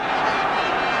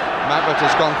Mabbutt has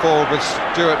gone forward with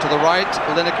Stewart to the right,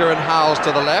 Lineker and Howells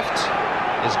to the left.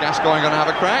 Is Gascoigne going to have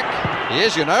a crack? He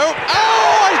is, you know.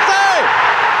 Oh, I say!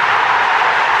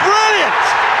 Brilliant!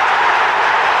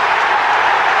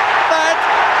 That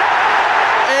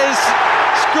is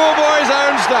schoolboy's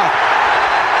own stuff.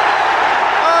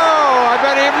 Oh, I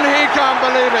bet even he can't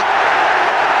believe it.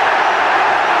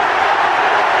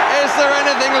 Is there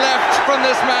anything left from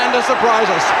this man to surprise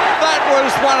us? That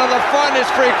was one of the finest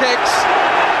free kicks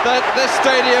that this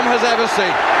stadium has ever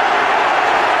seen.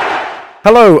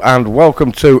 Hello and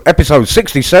welcome to episode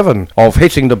 67 of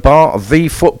Hitting the Bar, the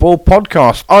football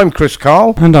podcast. I'm Chris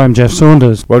Karle. And I'm Geoff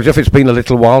Saunders. Well, Geoff, it's been a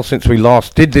little while since we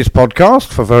last did this podcast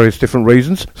for various different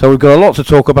reasons, so we've got a lot to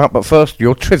talk about, but first,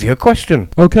 your trivia question.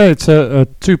 Okay, it's a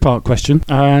two-part question,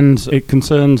 and it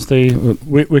concerns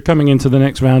we're coming into the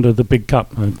next round of the Big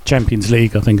Cup, Champions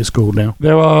League, I think it's called now.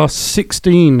 There are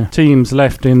 16 teams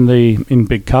left in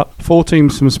Big Cup, 4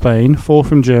 teams from Spain, 4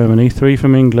 from Germany, 3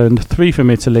 from England, 3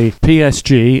 from Italy, PSG,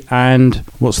 and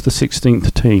what's the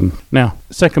 16th team? Now,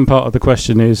 second part of the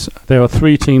question is, there are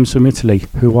 3 teams from Italy.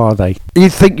 Who are they?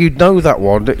 You'd think you'd know that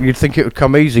one. You'd think it would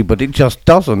come easy, but it just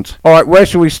doesn't. All right, where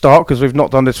shall we start? Because we've not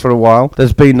done this for a while.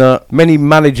 There's been many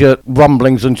manager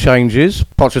rumblings and changes.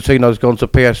 Pochettino's gone to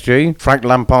PSG. Frank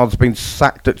Lampard's been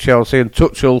sacked at Chelsea, and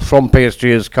Tuchel from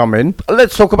PSG has come in.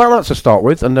 Let's talk about that to start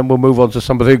with, and then we'll move on to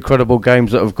some of the incredible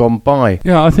games that have gone by.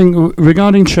 Yeah, I think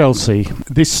regarding Chelsea,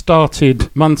 this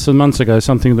started months and months ago,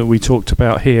 something that we talked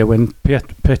about here when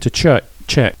Petr Cech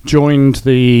joined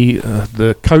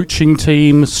the coaching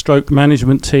team, stroke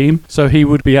management team, so he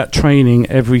would be at training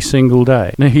every single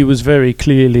day. Now, he was very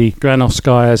clearly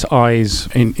Granovskaya's eyes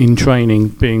in training,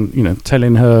 being,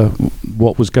 telling her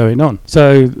what was going on.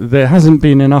 So there hasn't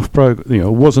been enough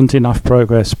wasn't enough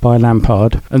progress by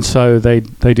Lampard, and so they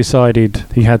decided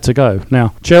he had to go.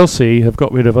 Now, Chelsea have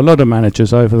got rid of a lot of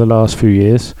managers over the last few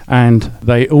years, and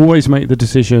they always make the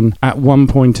decision at one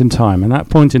point in time, and that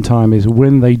point in time is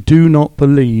when they do not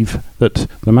believe that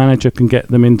the manager can get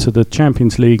them into the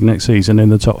Champions League next season in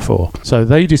the top 4. So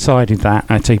they decided that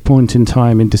at a point in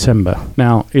time in December.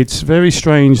 Now, it's very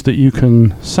strange that you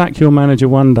can sack your manager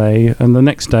one day and the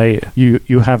next day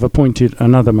you have appointed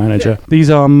another manager.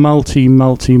 These are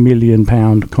multi-million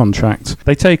pound contracts.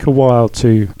 They take a while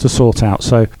to sort out,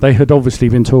 so they had obviously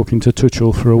been talking to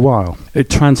Tuchel for a while. It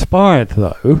transpired,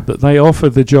 though, that they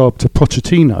offered the job to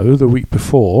Pochettino the week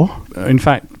before. In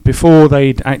fact, before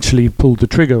they'd actually pulled the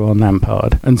trigger on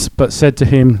Lampard, but said to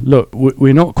him, look,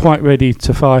 we're not quite ready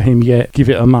to fire him yet, give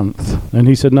it a month. And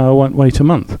he said, no, I won't wait a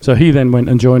month. So he then went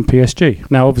and joined PSG.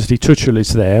 Now, obviously, Tuchel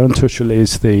is there, and Tuchel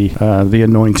is the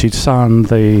anointed son,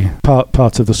 the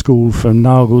part of the school from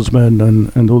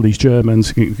Nagelsmann and all these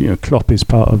Germans. Klopp is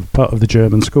part of the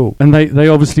German school. And they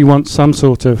obviously want some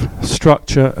sort of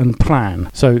structure and plan.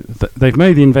 So they've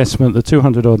made the investment, the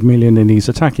 200-odd million in these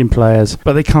attacking players,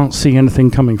 but they can't see anything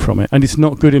coming from it. And it's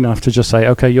not good enough to just say,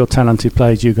 okay, you're talented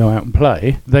players, you go out and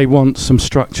play. They want some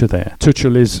structure there.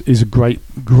 Tuchel is a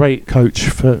great coach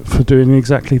for doing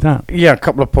exactly that. Yeah, a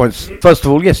couple of points. First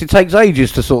of all, yes, it takes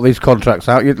ages to sort these contracts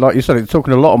out. Like you said, it's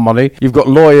talking a lot of money. You've got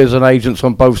lawyers and agents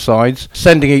on both sides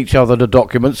sending each other the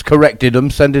documents, correcting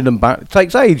them, sending them back. It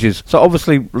takes ages. So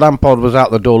obviously Lampard was out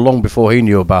the door long before he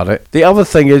knew about it. The other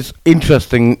thing is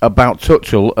interesting about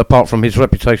Tuchel, apart from his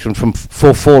reputation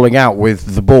for falling out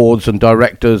with the boards and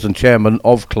directors and chairman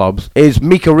of clubs, is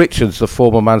Micah Richards, the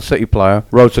former Man City player,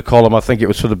 wrote a column, I think it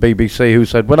was for the BBC, who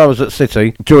said, when I was at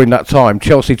City during that time,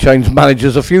 Chelsea changed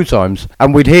managers a few times,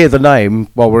 and we'd hear the name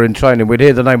while we're in training, we'd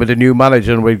hear the name of the new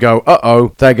manager and we'd go,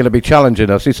 uh-oh, they're going to be challenging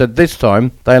us. He said, this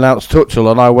time they announced Tuchel,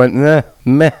 and I went,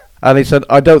 meh. And he said,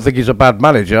 I don't think he's a bad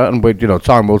manager, and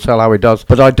time will tell how he does,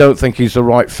 but I don't think he's the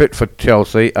right fit for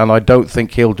Chelsea, and I don't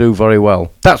think he'll do very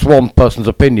well. That's one person's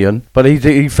opinion, but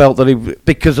he felt that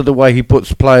because of the way he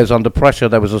puts players under pressure.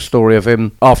 There was a story of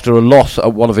him after a loss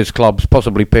at one of his clubs,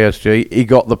 possibly PSG. He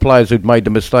got the players who'd made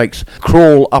the mistakes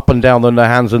crawl up and down on their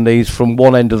hands and knees from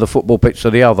one end of the football pitch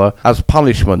to the other as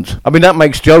punishment. I mean, that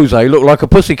makes Jose look like a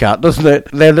pussycat, doesn't it?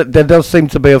 There does seem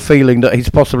to be a feeling that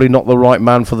he's possibly not the right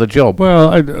man for the job.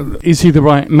 Well, is he the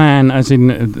right man, as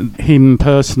in him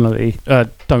personally?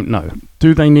 Don't know.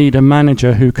 Do they need a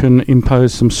manager who can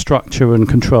impose some structure and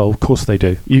control? Of course they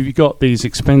do. You've got these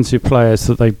expensive players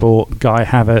that they bought, Guy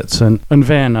Havertz and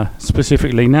Werner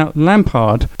specifically. Now,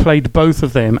 Lampard played both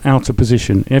of them out of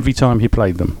position every time he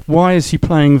played them. Why is he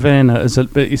playing Werner as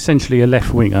essentially a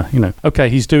left winger? Okay,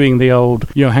 he's doing the old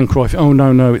Johan Cruyff, oh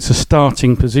no, it's a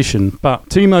starting position. But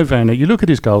Timo Werner, you look at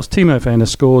his goals, Timo Werner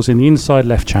scores in the inside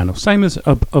left channel, same as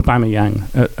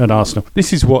Aubameyang at Arsenal.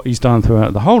 This is what he's done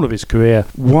throughout the whole of his career.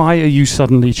 Why are you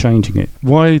suddenly changing it?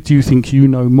 Why do you think you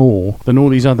know more than all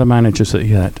these other managers that he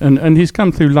had? And he's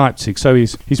come through Leipzig, so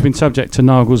he's been subject to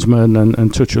Nagelsmann,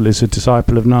 and Tuchel is a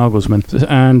disciple of Nagelsmann.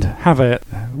 And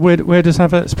Havertz, where does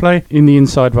Havertz play? In the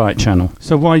inside right channel.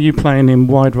 So why are you playing him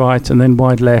wide right and then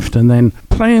wide left and then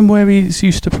play him where he's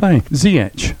used to playing?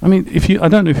 Ziyech. I mean, I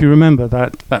don't know if you remember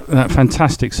that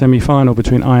fantastic semi-final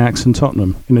between Ajax and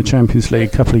Tottenham in the Champions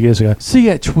League a couple of years ago.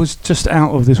 Ziyech was just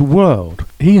out of this world.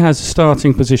 He has a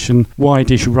starting position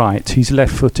wide-ish right. He's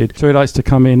left-footed, so he likes to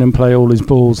come in and play all his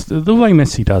balls the way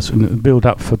Messi does and build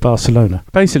up for Barcelona.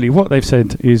 Basically, what they've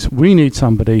said is we need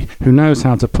somebody who knows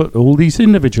how to put all these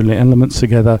individual elements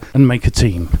together and make a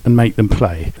team and make them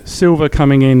play. Silva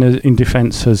coming in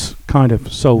defence has kind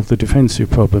of solved the defensive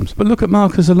problems. But look at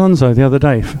Marcus Alonso the other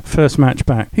day, first match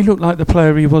back. He looked like the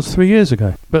player he was 3 years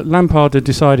ago. But Lampard had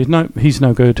decided, no, he's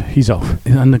no good, he's off.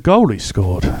 And the goal he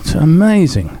scored, it's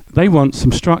amazing. They want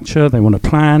some structure, they want a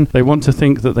plan, they want to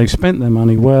think that they've spent their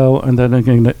money well and they're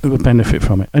going to benefit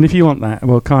from it. And if you want that,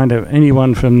 well, kind of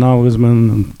anyone from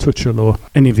Nagelsmann and Tuchel or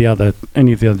any of the other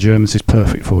Germans is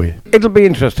perfect for you. It'll be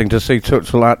interesting to see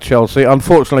Tuchel at Chelsea.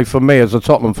 Unfortunately for me as a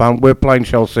Tottenham fan, we're playing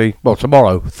Chelsea, well,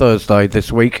 tomorrow, Thursday this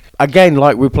week. Again,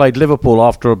 like we played Liverpool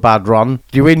after a bad run.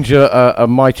 You injure a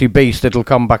mighty beast, it'll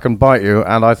come back and bite you.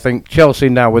 And I think Chelsea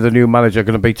now with a new manager are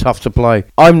going to be tough to play.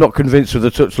 I'm not convinced with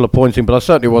the Tuchel appointing, but I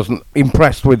certainly wasn't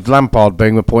impressed with Lampard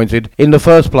being appointed in the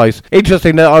first place.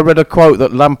 Interesting that I read a quote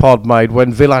that Lampard made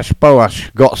when Boas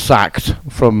got sacked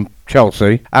from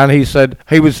Chelsea, and he said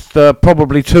he was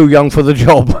probably too young for the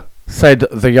job. Said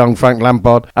the young Frank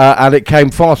Lampard, and it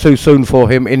came far too soon for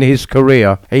him in his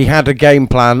career. He had a game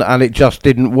plan and it just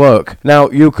didn't work. Now,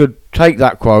 you could take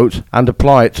that quote and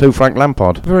apply it to Frank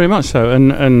Lampard. Very much so,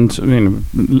 and you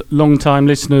know, long-time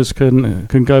listeners can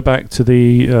go back to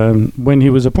the when he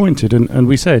was appointed, and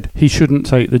we said he shouldn't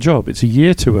take the job. It's a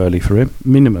year too early for him,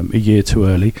 minimum a year too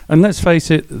early. And let's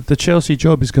face it, the Chelsea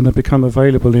job is going to become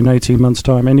available in 18 months'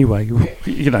 time anyway,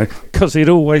 you know, because it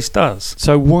always does.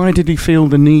 So why did he feel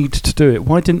the need to do it?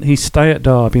 Why didn't he stay at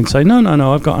Derby and say, no,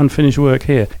 I've got unfinished work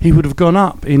here? He would have gone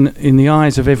up in the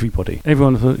eyes of everybody.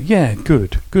 Everyone thought, yeah,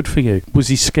 good for you. Was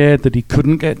he scared that he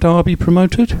couldn't get Derby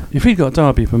promoted? If he got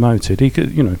Derby promoted, he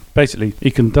could, you know, basically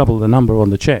he can double the number on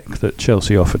the cheque that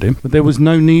Chelsea offered him. But there was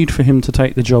no need for him to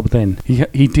take the job then.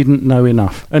 He didn't know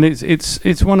enough, and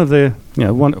it's one of the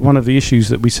one of the issues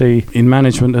that we see in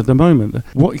management at the moment.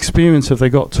 What experience have they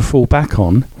got to fall back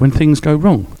on when things go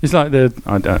wrong? It's like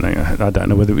I don't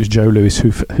know whether it was Joe Lewis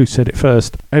who said it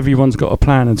first. Everyone's got a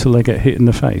plan until they get hit in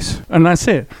the face, and that's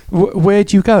it. Where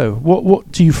do you go?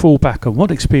 What do you fall back on?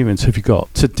 What experience have you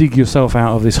got to dig yourself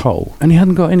out of this hole? And he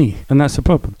hadn't got any, and that's the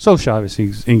problem. Solskjaer is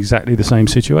in exactly the same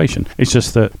situation. It's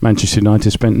just that Manchester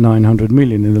United spent 900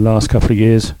 million in the last couple of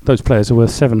years. Those players are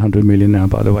worth 700 million now,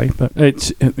 by the way. But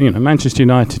it's, Manchester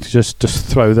United just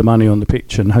throw the money on the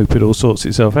pitch and hope it all sorts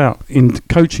itself out. In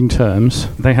coaching terms,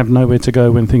 they have nowhere to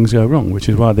go when things go wrong, which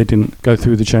is why they didn't go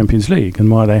through the Champions League and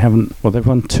why they haven't. Well, they've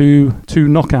won two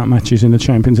knockout matches in the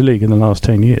Champions League in the last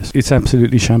 10 years. It's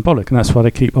absolutely shambolic, and that's why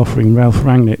they keep offering Ralph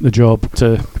Rangnick the job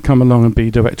to come along and be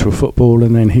director of football,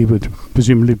 and then he would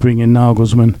presumably bring in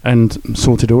Nagelsmann and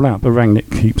sort it all out. But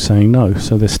Rangnick keeps saying no,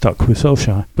 so they're stuck with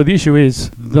Solskjaer. But the issue is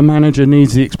the manager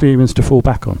needs the experience to fall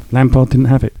back on. Lampard didn't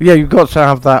have it. Yeah, you've got to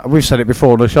have that. We've said it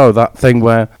before on the show, that thing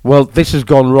where, well, this has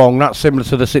gone wrong. That's similar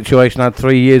to the situation I had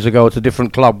 3 years ago at a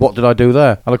different club. What did I do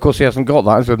there? And of course he hasn't got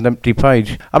that. It's an empty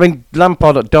page. I mean,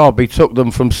 Lampard at Derby took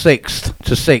them from 6th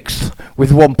to 6th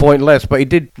with 1 point less, but he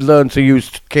did learn to use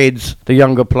kids, the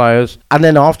younger players. And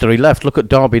then after he left, look at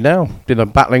Derby now,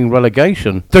 battling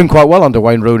relegation. Doing quite well under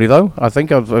Wayne Rooney, though. I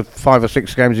think of 5 or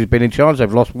 6 games he's been in charge,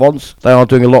 they've lost once. They are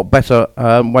doing a lot better,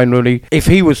 Wayne Rooney. If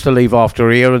he was to leave after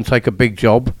a year and take a big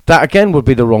job, that again would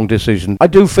be the wrong decision. I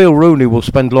do feel Rooney will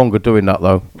spend longer doing that,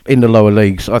 though, in the lower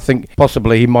leagues. I think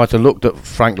possibly he might have looked at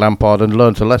Frank Lampard and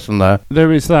learned a lesson there.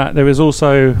 There is that. There is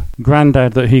also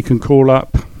Grandad that he can call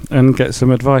up and get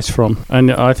some advice from,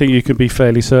 and I think you can be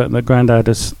fairly certain that Grandad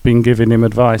has been giving him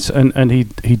advice, and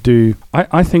he'd do.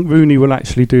 I think Rooney will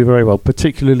actually do very well,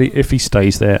 particularly if he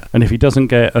stays there and if he doesn't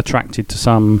get attracted to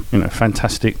some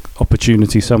fantastic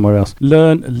opportunity somewhere else.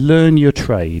 Learn your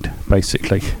trade,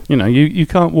 basically. You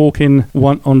can't walk in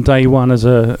on day one as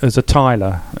a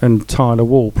tiler and tile a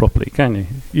wall properly, can you?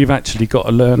 You've actually got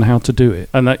to learn how to do it,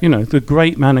 and that the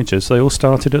great managers, they all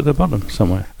started at the bottom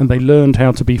somewhere, and they learned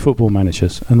how to be football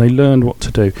managers, and they learned what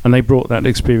to do, and they brought that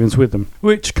experience with them,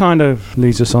 which kind of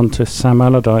leads us on to Sam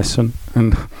Allardyce and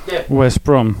West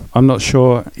Brom. I'm not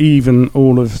sure even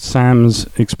all of Sam's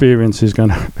experience is going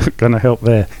to help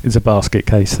there. It's a basket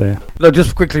case there. No,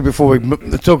 just quickly before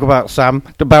we talk about Sam,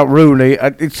 about Rooney,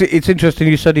 it's interesting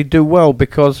you said he'd do well,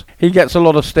 because he gets a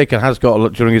lot of stick and has got a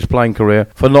lot during his playing career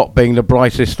for not being the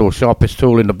brightest or sharpest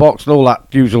tool in the box and all that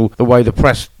usual, the way the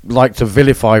press like to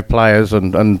vilify players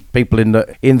and people in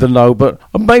the know, but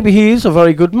maybe he is a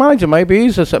very good manager. Maybe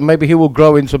he will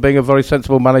grow into being a very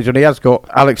sensible manager, and he has got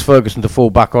Alex Ferguson to fall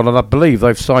back on, and I believe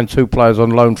they've signed 2 players on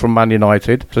loan from Man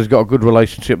United, so he's got a good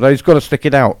relationship there. He's got to stick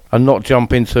it out and not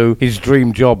jump into his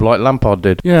dream job like Lampard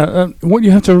did. Yeah, what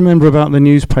you have to remember about the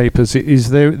newspapers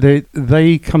is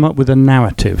they come up with a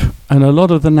narrative, and a lot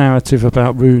of the narrative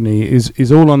about Rooney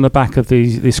is all on the back of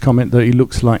this comment that he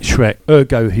looks like Shrek,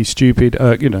 ergo he's stupid,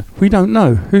 we don't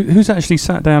know who's actually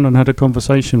sat down and had a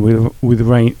conversation with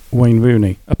Wayne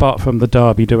Rooney, apart from the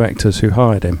Derby directors who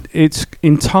hired him. It's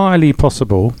entirely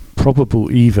possible, probable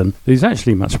even, he's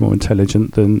actually much more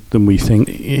intelligent than we think.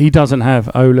 He doesn't have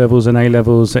O-levels and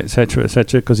A-levels, etc.,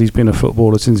 because he's been a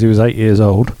footballer since he was 8 years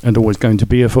old and always going to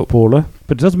be a footballer.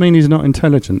 But it doesn't mean he's not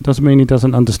intelligent, doesn't mean he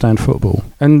doesn't understand football.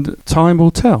 And time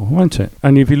will tell, won't it?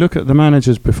 And if you look at the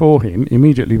managers before him,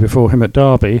 immediately before him at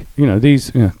Derby,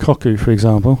 Koku, for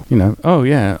example,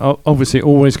 obviously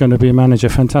always going to be a manager,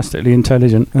 fantastically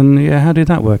intelligent. And how did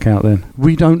that work out then?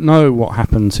 We don't know what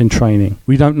happens in training.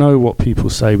 We don't know what people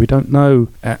say. We don't know,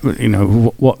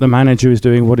 what the manager is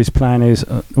doing, what his plan is,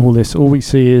 all this. All we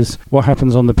see is what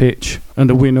happens on the pitch and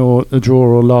a win or a draw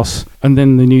or loss. And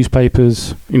then the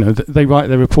newspapers, they write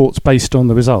their reports based on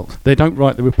the result. They don't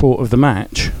write the report of the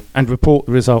match and report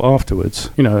the result afterwards.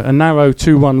 A narrow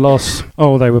 2-1 loss,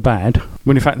 they were bad,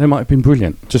 when in fact they might have been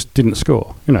brilliant, just didn't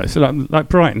score. It's like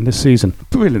Brighton this season.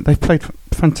 Brilliant. They've played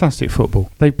fantastic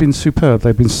football. They've been superb.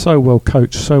 They've been so well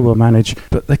coached, so well managed,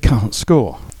 but they can't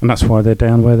score. And that's why they're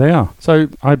down where they are. So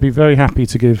I'd be very happy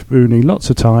to give Rooney lots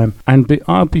of time, and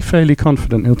I'll be fairly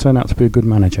confident he'll turn out to be a good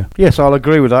manager. Yes, I'll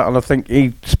agree with that, and I think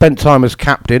he spent time as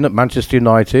captain at Manchester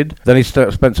United, then he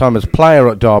spent time as player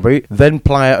at Derby, then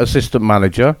player assistant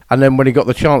manager, and then when he got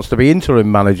the chance to be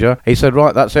interim manager, he said,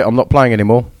 right, that's it, I'm not playing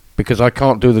anymore, because I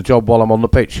can't do the job while I'm on the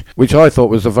pitch, which I thought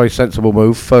was a very sensible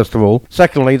move, first of all.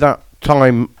 Secondly, that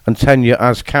time and tenure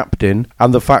as captain,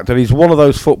 and the fact that he's one of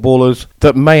those footballers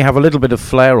that may have a little bit of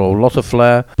flair or a lot of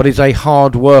flair, but he's a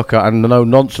hard worker and a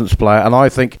no-nonsense player, and I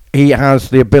think he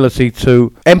has the ability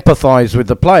to empathise with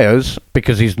the players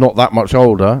because he's not that much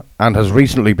older and has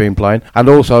recently been playing, and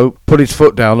also put his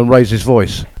foot down and raise his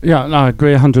voice. Yeah, no, I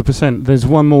agree 100%. There's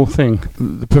one more thing.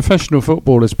 The professional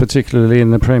footballers, particularly in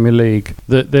the Premier League,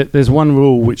 there's one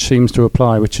rule which seems to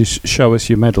apply, which is show us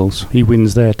your medals. He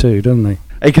wins there too, doesn't he?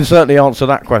 He can certainly answer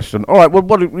that question. All right, well,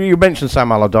 what you mentioned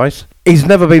Sam Allardyce. He's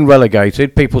never been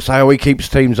relegated. People say, he keeps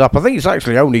teams up. I think it's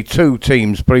actually only 2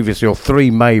 teams previously, or 3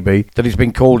 maybe, that he's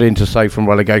been called in to save from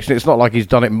relegation. It's not like he's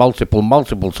done it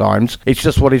multiple times. It's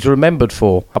just what he's remembered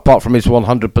for, apart from his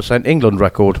 100% England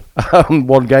record.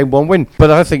 1 game, 1 win. But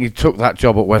I think he took that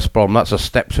job at West Brom. That's a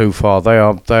step too far. They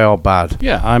are bad.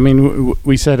 Yeah, I mean,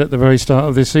 we said at the very start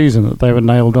of this season that they were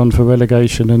nailed on for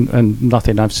relegation, and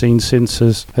nothing I've seen since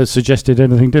has suggested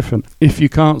anything different. If you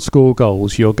can't score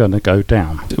goals, you're going to go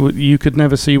down. You could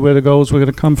never see where the goals were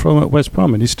going to come from at West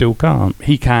Brom, and he still can't.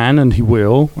 He can, and he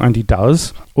will, and he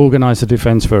does organise the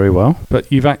defence very well, but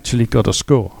you've actually got to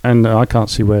score, and I can't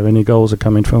see where any goals are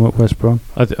coming from at West Brom.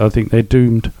 I think they're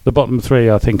doomed. The bottom 3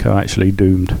 I think are actually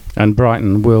doomed, and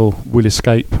Brighton will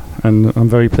escape, and I'm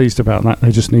very pleased about that.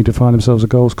 They just need to find themselves a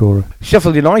goal scorer.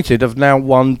 Sheffield United have now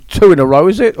won 2 in a row,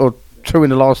 is it? Or 2 in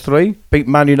the last 3? Beat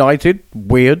Man United,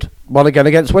 weird. One again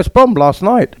against West Brom last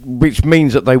night, which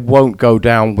means that they won't go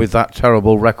down with that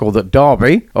terrible record at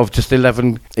Derby of just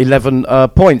 11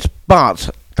 points, but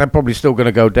they're probably still going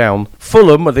to go down.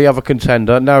 Fulham are the other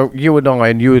contender. Now, you and I,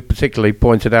 and you particularly,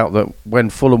 pointed out that when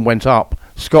Fulham went up,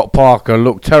 Scott Parker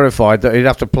looked terrified that he'd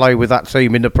have to play with that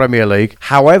team in the Premier League.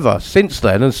 However, since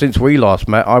then, and since we last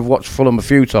met, I've watched Fulham a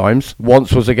few times.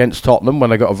 Once was against Tottenham when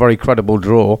they got a very credible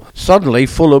draw. Suddenly,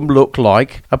 Fulham look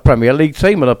like a Premier League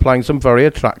team and are playing some very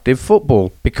attractive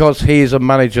football, because he is a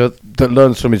manager that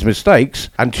learns from his mistakes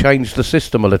and changed the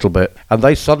system a little bit. And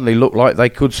they suddenly look like they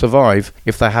could survive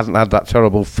if they hadn't had that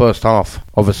terrible first half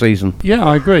of a season. Yeah,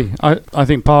 I agree. I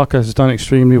think Parker has done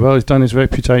extremely well. He's done his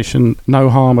reputation no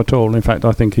harm at all. In fact,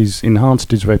 I think he's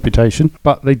enhanced his reputation.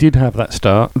 But they did have that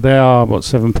start. They are,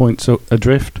 7 points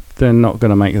adrift. They're not going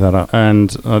to make that up.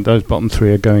 And those bottom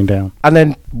three are going down. And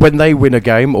then when they win a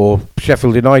game, or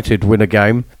Sheffield United win a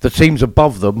game, the teams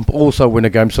above them also win a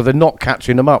game, so they're not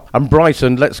catching them up. And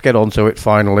Brighton, let's get on to it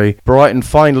finally. Brighton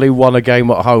finally won a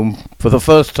game at home for the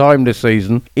first time this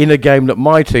season in a game that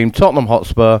my team, Tottenham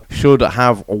Hotspur, should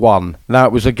have won. Now,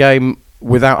 it was a game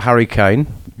without Harry Kane.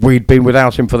 We'd been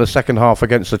without him for the second half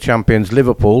against the champions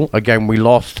Liverpool, a game we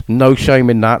lost. No shame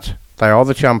in that. They are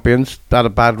the champions. They had a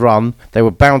bad run. They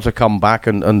were bound to come back,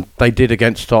 and they did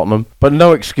against Tottenham. But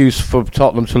no excuse for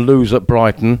Tottenham to lose at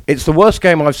Brighton. It's the worst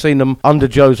game I've seen them under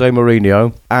Jose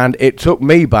Mourinho, and it took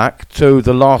me back to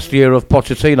the last year of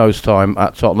Pochettino's time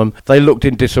at Tottenham. They looked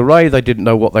in disarray. They didn't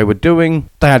know what they were doing.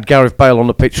 They had Gareth Bale on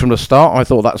the pitch from the start. I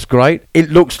thought that's great.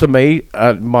 It looks to me,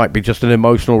 it might be just an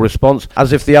emotional response,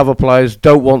 as if the other players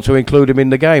don't want to include him in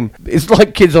the game. It's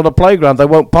like kids on a playground. They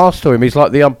won't pass to him. He's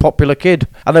like the unpopular kid.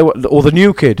 And they were, or the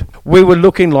new kid. We were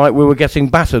looking like we were getting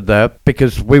battered there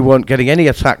because we weren't getting any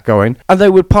attack going, and they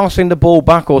were passing the ball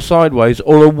back or sideways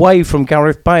or away from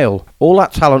Gareth Bale. All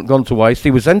that talent gone to waste.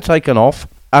 He was then taken off,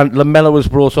 and Lamella was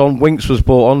brought on, Winks was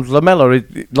brought on.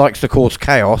 Lamella likes to cause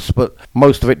chaos, but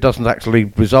most of it doesn't actually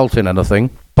result in anything.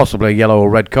 Possibly a yellow or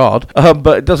red card,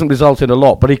 but it doesn't result in a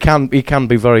lot. But he can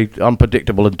be very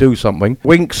unpredictable and do something.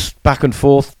 Winks back and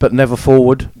forth, but never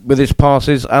forward with his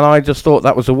passes, and I just thought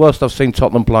that was the worst I've seen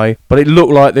Tottenham play. But it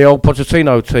looked like the old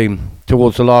Pochettino team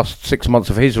towards the last 6 months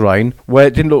of his reign, where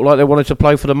it didn't look like they wanted to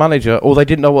play for the manager, or they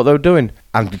didn't know what they were doing.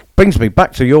 And it brings me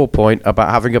back to your point about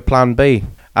having a plan B.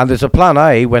 And there's a plan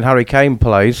A when Harry Kane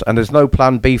plays, and there's no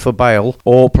plan B for Bale,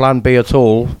 or plan B at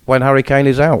all when Harry Kane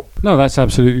is out. No, that's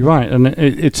absolutely right, and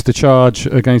it's the charge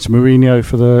against Mourinho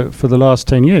for the last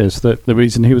 10 years that the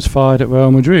reason he was fired at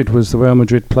Real Madrid was the Real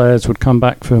Madrid players would come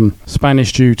back from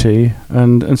Spanish duty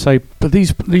and say, but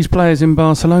these players in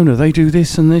Barcelona, they do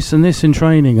this and this and this in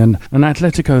training, and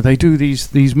Atletico, they do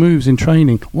these moves in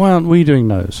training. Why aren't we doing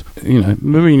those?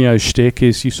 Mourinho's shtick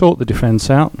is you sort the defence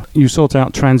out, you sort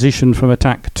out transition from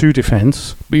attack to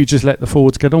defence, but you just let the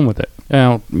forwards get on with it.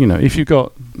 Now, if you've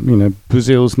got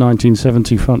Brazil's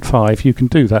 1970 front five, you can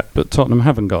do that, but Tottenham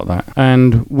haven't got that.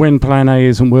 And when plan A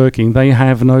isn't working, they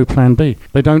have no plan B.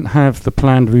 They don't have the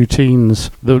planned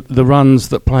routines, the runs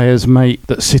that players make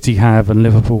that City have and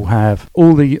Liverpool have.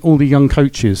 All the young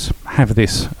coaches have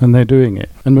this, and they're doing it,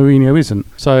 and Mourinho isn't.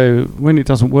 So when it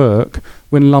doesn't work,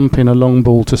 when lumping a long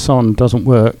ball to Son doesn't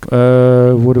work,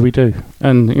 what do we do?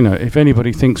 And, if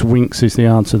anybody thinks Winks is the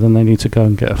answer, then they need to go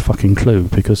and get a fucking clue,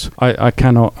 because I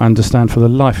cannot understand for the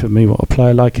life of me what a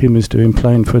player like him is doing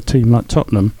playing for a team like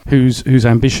Tottenham, whose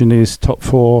ambition is top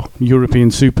 4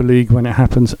 European Super League when it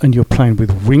happens, and you're playing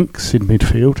with Winks in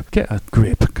midfield. Get a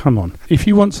grip, come on. If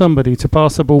you want somebody to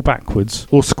pass the ball backwards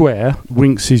or square,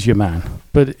 Winks is your man.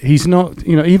 But he's not,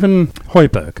 even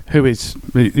Højbjerg, who is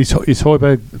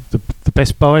Højbjerg the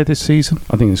best buy this season?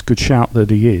 I think it's a good shout that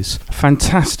he is.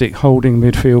 Fantastic holding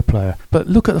midfield player. But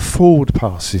look at the forward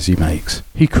passes he makes.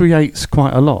 He creates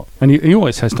quite a lot. And he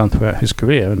always has done throughout his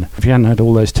career. And if he hadn't had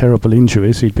all those terrible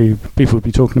injuries, people would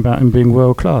be talking about him being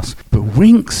world class. But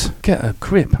Winks, get a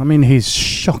grip. I mean, he's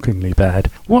shockingly bad.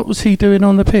 What was he doing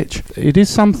on the pitch? It is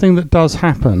something that does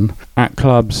happen at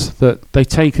clubs that they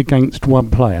take against one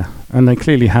player. And they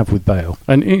clearly have with Bale.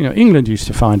 And England used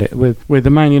to find it where the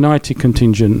Man United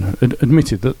contingent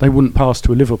admitted that they wouldn't pass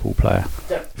to a Liverpool player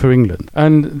for England.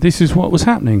 And this is what was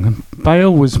happening.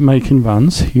 Bale was making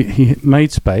runs, he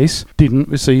made space, didn't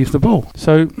receive the ball.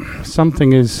 So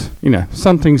something's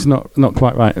not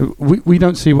quite right. We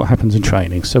don't see what happens in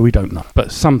training, so we don't know.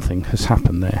 But something has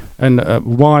happened there. And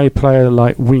why a player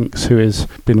like Winks, who has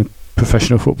been a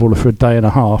professional footballer for a day and a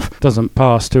half, doesn't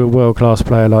pass to a world-class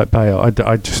player like Bale.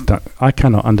 I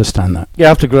cannot understand that. Yeah, I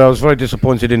have to agree. I was very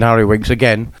disappointed in Harry Winks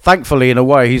again. Thankfully, in a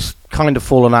way, he's kind of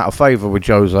fallen out of favour with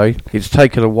Jose. It's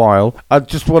taken a while. I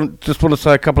just want to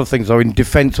say a couple of things, though, in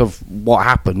defence of what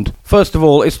happened. First of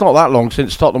all, it's not that long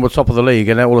since Tottenham were top of the league,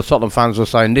 and all the Tottenham fans were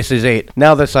saying, this is it.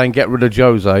 Now they're saying, get rid of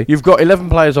Jose. You've got 11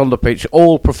 players on the pitch,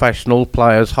 all professional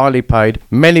players, highly paid,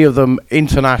 many of them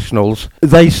internationals.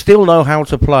 They still know how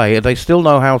to play, they still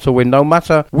know how to win, no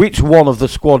matter which one of the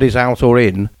squad is out or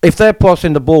in. If they're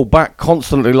passing the ball back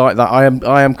constantly like that,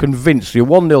 I am convinced you're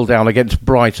 1-0 down against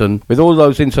Brighton with all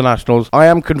those internationals. I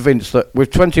am convinced that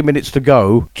with 20 minutes to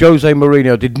go, Jose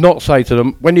Mourinho did not say to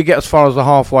them, when you get as far as the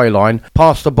halfway line,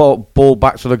 pass the ball got ball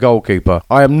back to the goalkeeper.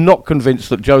 I am not convinced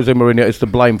that Jose Mourinho is to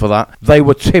blame for that. They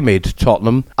were timid,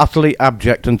 Tottenham, utterly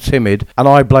abject and timid, and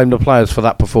I blame the players for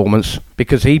that performance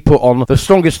because he put on the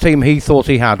strongest team he thought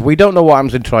he had. We don't know what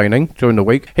happens in training during the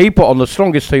week. He put on the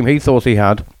strongest team he thought he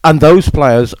had, and those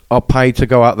players are paid to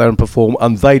go out there and perform,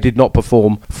 and they did not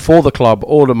perform for the club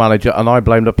or the manager, and I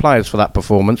blame the players for that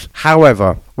performance.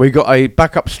 However, we got a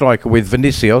backup striker with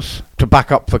Vinicius to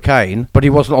back up for Kane, but he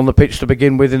wasn't on the pitch to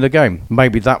begin with in the game.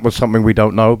 Maybe that was something we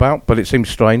don't know about, but it seems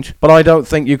strange. But I don't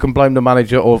think you can blame the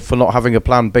manager or for not having a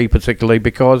plan B particularly,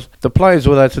 because the players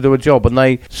were there to do a job, and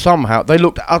they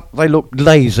looked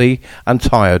lazy and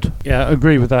tired. Yeah, I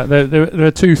agree with that. There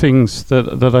are two things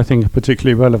that I think are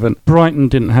particularly relevant. Brighton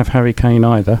didn't have Harry Kane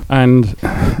either,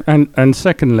 and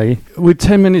secondly, with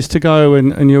 10 minutes to go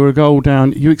and you're a goal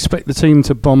down, you expect the team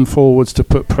to bomb forwards to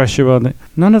put pressure on it.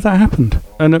 None of that happened.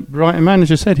 And the Brighton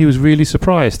manager said he was really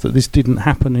surprised that this didn't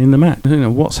happen in the match.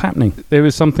 What's happening? There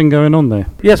is something going on there.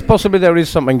 Yes, possibly there is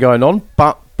something going on,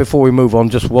 but before we move on,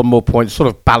 just one more point, sort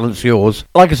of balance yours.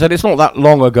 Like I said, it's not that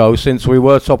long ago since we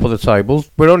were top of the table.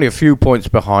 We're only a few points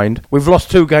behind. We've lost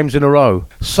 2 games in a row.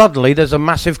 Suddenly, there's a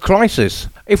massive crisis.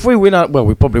 If we win out, well,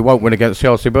 we probably won't win against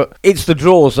Chelsea, but it's the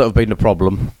draws that have been the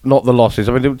problem, not the losses.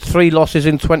 I mean, 3 losses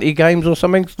in 20 games or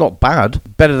something. It's not bad.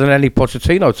 Better than any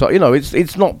Pochettino. So,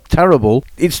 it's not terrible.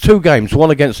 It's 2 games,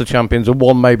 1 against the champions and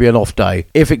 1 maybe an off day.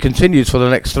 If it continues for the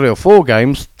next 3 or 4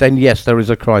 games, then yes, there is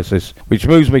a crisis. Which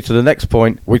moves me to the next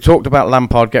point. We talked about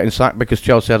Lampard getting sacked because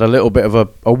Chelsea had a little bit of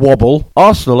a wobble.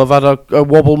 Arsenal have had a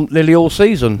wobble nearly all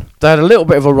season. They had a little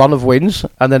bit of a run of wins,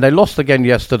 and then they lost again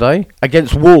yesterday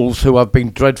against Wolves, who have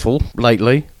been dreadful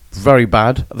lately. Very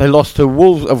bad. They lost to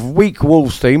Wolves, a weak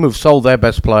Wolves team who've sold their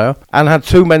best player and had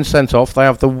 2 men sent off.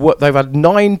 They've had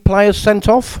 9 players sent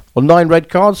off, or 9 red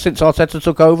cards since Arteta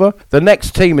took over. The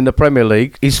next team in the Premier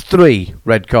League is 3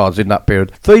 red cards in that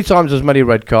period. 3 times as many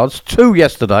red cards. 2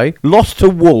 yesterday. Lost to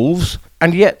Wolves.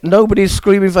 And yet nobody's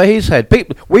screaming for his head.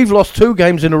 We've lost 2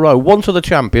 games in a row, 1 to the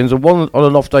champions and 1 on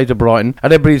an off day to Brighton,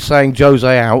 and everybody's saying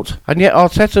Jose out, and yet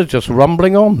Arteta's just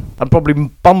rumbling on and probably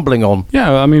bumbling on.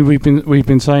 Yeah, I mean we've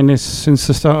been saying this since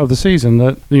the start of the season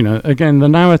that again the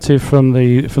narrative from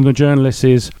the journalists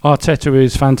is Arteta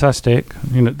is fantastic.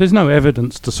 There's no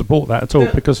evidence to support that at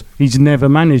all because he's never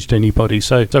managed anybody.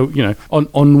 So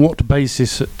on what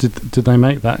basis did they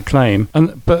make that claim?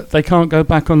 But they can't go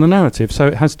back on the narrative, so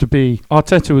it has to be.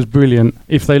 Arteta was brilliant.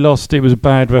 If they lost, it was a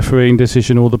bad refereeing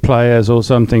decision, or the players, or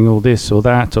something, or this, or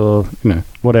that, or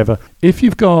whatever. If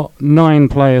you've got 9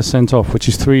 players sent off, which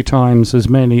is 3 times as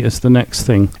many as the next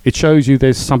thing, it shows you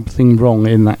there's something wrong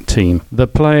in that team. The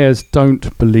players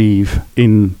don't believe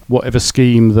in whatever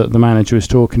scheme that the manager is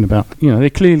talking about. They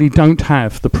clearly don't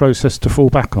have the process to fall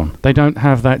back on. They don't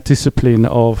have that discipline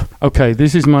of, okay,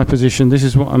 this is my position, this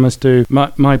is what I must do.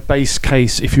 My base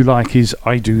case, if you like, is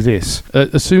I do this.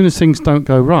 As soon as things don't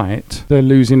go right, they're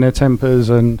losing their tempers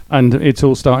and it's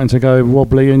all starting to go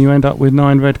wobbly and you end up with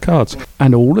 9 red cards.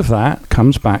 And all of that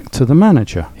comes back to the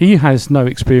manager. He has no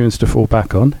experience to fall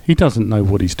back on. He doesn't know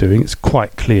what he's doing. It's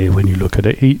quite clear when you look at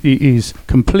it. He is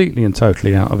completely and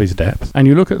totally out of his depth. And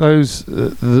you look at those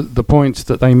the points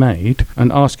that they made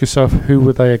and ask yourself, who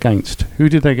were they against? Who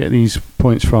did they get these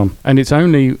points from? And it's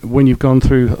only when you've gone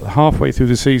through halfway through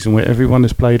the season where everyone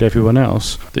has played everyone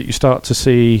else that you start to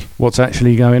see what's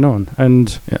actually going on.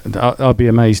 And I'll be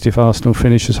amazed if Arsenal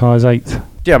finish as high as 8th.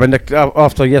 Yeah, I mean,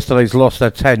 after yesterday's loss,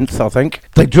 they're 10th, I think.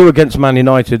 They drew against Man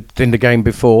United in the game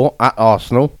before at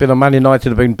Arsenal. Man United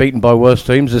have been beaten by worse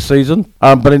teams this season.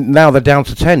 But now they're down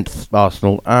to 10th,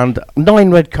 Arsenal, and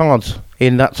 9 red cards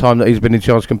in that time that he's been in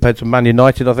charge compared to Man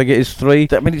United. I think it is 3.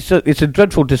 I mean, it's a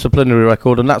dreadful disciplinary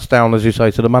record, and that's down, as you say,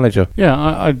 to the manager. Yeah,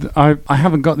 I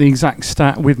haven't got the exact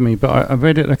stat with me, but I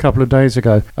read it a couple of days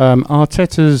ago.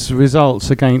 Arteta's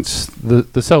results against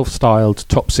the self-styled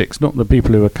top 6, not the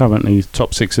people who are currently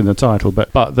top 6 in the title,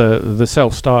 but the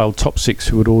self-styled top 6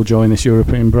 who would all join this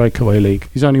European breakaway league.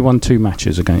 He's only won 2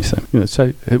 matches against them.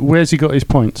 So where's he got his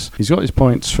points? He's got his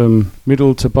points from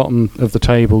middle to bottom of the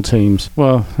table teams.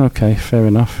 Well, okay, fair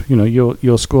enough.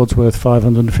 Your squad's worth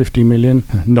 550 million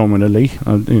nominally.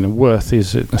 Worth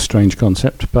is a strange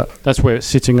concept, but that's where it's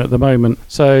sitting at the moment.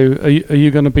 So are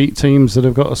you going to beat teams that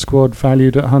have got a squad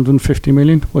valued at 150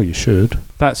 million? Well, you should.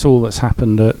 That's all that's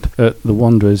happened at the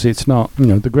Wanderers. It's not, the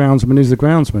groundsman is the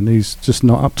groundsman. He's just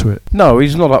not up to it. No,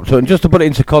 he's not up to it. And just to put it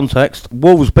into context,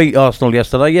 Wolves beat Arsenal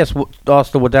yesterday. Yes,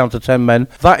 Arsenal were down to 10 men.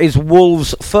 That is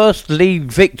Wolves' first league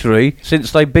victory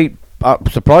since they beat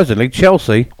surprisingly,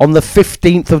 Chelsea on the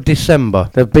 15th of December.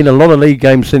 There have been a lot of league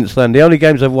games since then. The only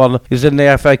games they've won is in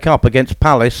the FA Cup against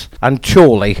Palace and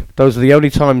Chorley. Those are the only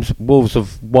times Wolves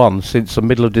have won since the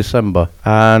middle of December.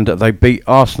 And they beat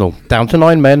Arsenal. Down to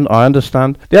 9 men, I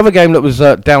understand. The other game that was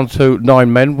down to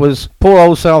 9 men was poor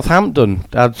old Southampton.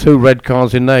 Had 2 red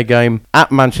cards in their game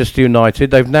at Manchester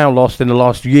United. They've now lost in the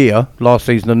last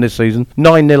season and this season,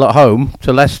 9-0 at home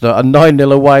to Leicester and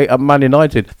 9-0 away at Man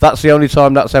United. That's the only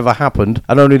time that's ever happened,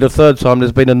 and only the third time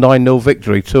there's been a 9-0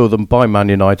 victory, 2 of them by Man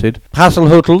United.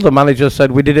 Hasenhüttl, the manager,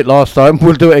 said, we did it last time,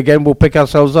 we'll do it again, we'll pick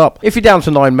ourselves up. If you're down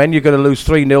to 9 men, you're going to lose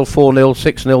 3-0, 4-0,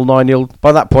 6-0, 9-0.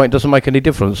 By that point, it doesn't make any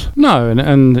difference. No,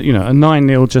 and you know, a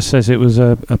 9-0 just says it was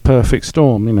a perfect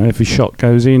storm. You know, every shot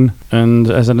goes in, and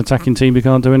as an attacking team, we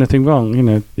can't do anything wrong. You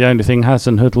know, the only thing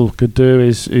Hasenhüttl could do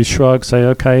is shrug, say,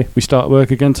 okay, we start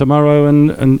work again tomorrow,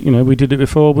 and you know, we did it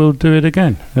before, we'll do it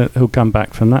again. He'll come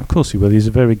back from that. Of course he will. He's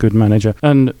a very good manager.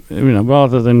 And, you know,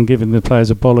 rather than giving the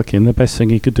players a bollocking, the best thing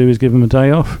he could do is give them a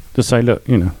day off. To say, look,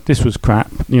 you know, this was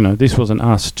crap. You know, this wasn't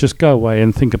us. Just go away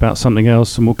and think about something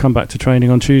else, and we'll come back to training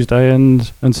on Tuesday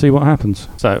and see what happens.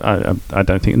 So I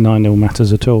don't think 9-0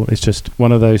 matters at all. It's just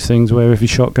one of those things where every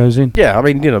shot goes in. Yeah, I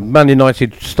mean, you know, Man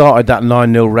United started that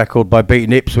 9-0 record by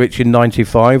beating Ipswich in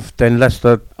 95, then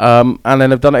Leicester, and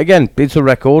then have done it again. It's a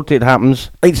record. It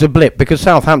happens. It's a blip because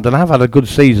Southampton have had a good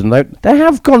season. They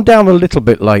have gone down a little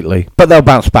bit lately, but they'll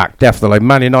bounce back, definitely.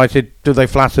 Man United, do they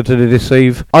flatter, do they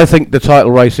deceive? I think the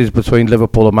title race is between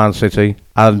Liverpool and Man City,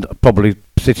 and probably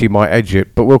City might edge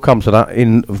it, but we'll come to that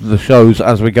in the shows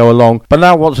as we go along. But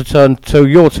now I want to turn to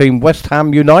your team, West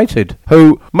Ham United,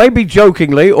 who, maybe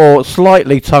jokingly or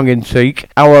slightly tongue-in-cheek,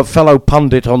 our fellow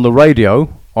pundit on the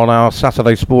radio, on our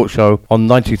Saturday sports show on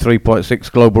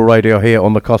 93.6 Global Radio here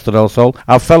on the Costa del Sol,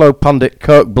 our fellow pundit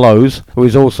Kirk Blows, who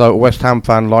is also a West Ham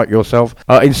fan like yourself,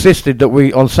 insisted that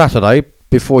we, on Saturday,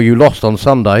 before you lost on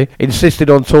Sunday, insisted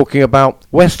on talking about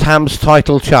West Ham's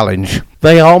title challenge.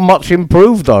 They are much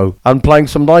improved, though, and playing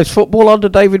some nice football under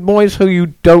David Moyes, who you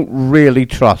don't really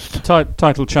trust.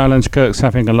 Title challenge. Kirk's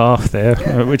having a laugh there,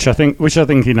 which I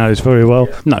think he knows very well.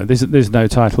 No, there's no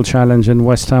title challenge, and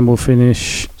West Ham will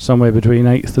finish somewhere between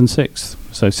 8th and 6th.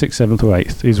 So 6th, 7th or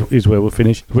 8th is where we'll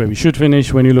finish, where we should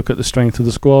finish when you look at the strength of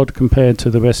the squad compared to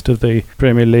the rest of the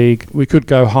Premier League. We could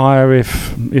go higher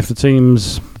if the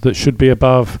teams that should be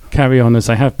above carry on as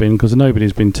they have been, because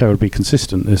nobody's been terribly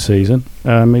consistent this season.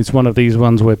 It's one of these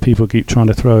ones where people keep trying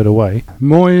to throw it away.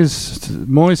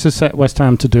 Moyes has set West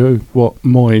Ham to do what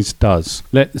Moyes does.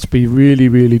 Let's be really,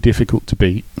 really difficult to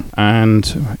beat,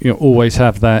 and you know, always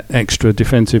have that extra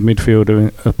defensive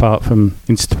midfielder apart from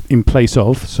in place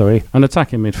of an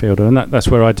attacking midfielder, and that's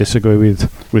where I disagree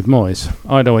with Moyes.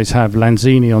 I'd always have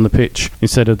Lanzini on the pitch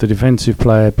instead of the defensive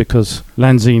player, because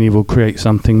Lanzini will create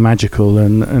something magical,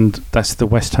 and that's the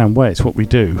West Ham way. It's what we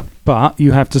do. But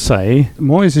you have to say,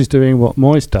 Moyes is doing what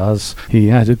Moyes does. He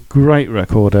had a great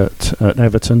record at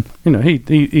Everton. You know,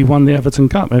 he won the Everton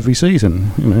Cup every season.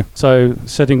 You know, so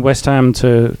setting West Ham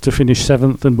to finish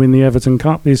 7th and win the Everton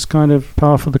Cup is kind of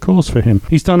par for the course for him.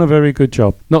 He's done a very good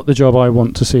job. Not the job I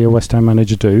want to see a West Ham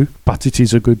manager do, but it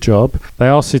is a good job. They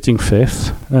are sitting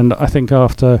 5th, and I think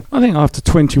after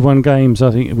 21 games,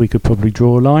 I think we could probably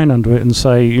draw a line under it and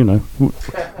say, you know,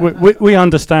 we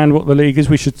understand what the league is.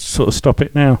 We should sort of stop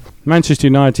it now. Manchester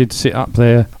United sit up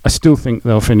there. I still think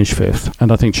they'll finish 5th,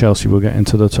 and I think Chelsea will get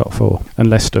into the top 4, and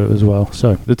Leicester as well.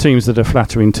 So the teams that are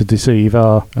flattering to deceive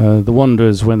are the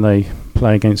Wanderers when they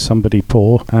play against somebody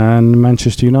poor, and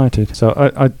Manchester United.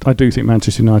 So I do think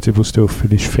Manchester United will still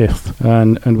finish 5th,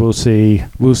 and we'll see.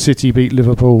 Will City beat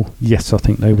Liverpool? Yes, I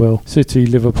think they will. City,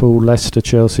 Liverpool, Leicester,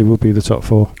 Chelsea will be the top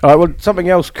 4. All right, well, something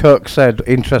else Kirk said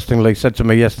to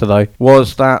me yesterday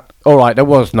was that, all right, there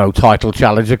was no title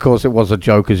challenge. Of course, it was a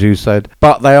joke, as you said.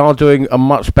 But they are doing a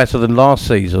much better than last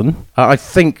season. I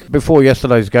think before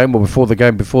yesterday's game, or before the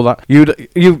game before that,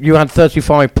 you had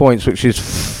 35 points, which is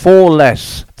 4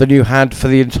 less than you had for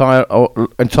the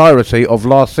entirety of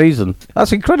last season.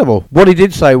 That's incredible. What he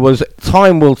did say was,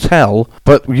 time will tell,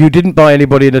 but you didn't buy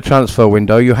anybody in the transfer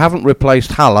window. You haven't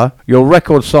replaced Haller, your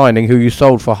record signing, who you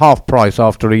sold for half price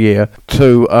after a year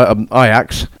to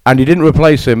Ajax, and you didn't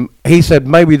replace him. He said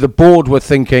maybe the board were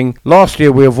thinking, last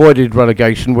year we avoided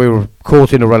relegation, we were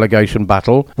caught in a relegation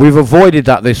battle. We've avoided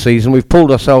that this season. We've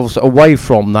pulled ourselves away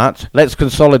from that. Let's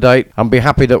consolidate and be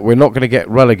happy that we're not going to get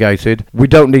relegated. We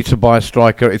don't need to buy a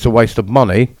striker. It's a waste of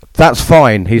money. That's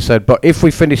fine, he said, but if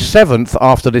we finish 7th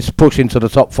after this push into the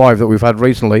top 5 that we've had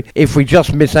recently, if we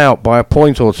just miss out by a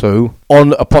point or two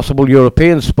on a possible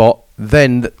European spot,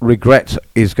 then regret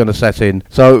is going to set in.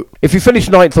 So if you finish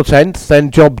 9th or 10th,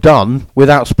 then job done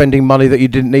without spending money that you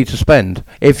didn't need to spend.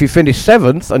 If you finish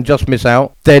 7th and just miss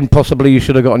out, then possibly you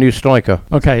should have got a new striker.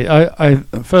 Okay, I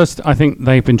think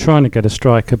they've been trying to get a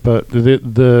striker, but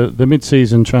the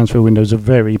mid-season transfer window is a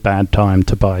very bad time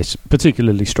to buy,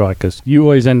 particularly strikers. You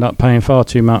always end up paying far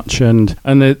too much, and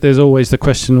there's always the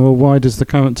question, well, why does the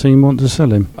current team want to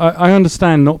sell him? I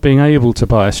understand not being able to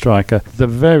buy a striker. The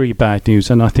very bad news,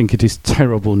 and I think it is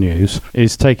terrible news,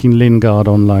 is taking Lingard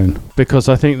on loan, because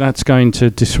I think that's going to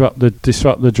disrupt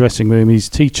the dressing room. He's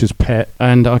teacher's pet,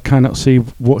 and I cannot see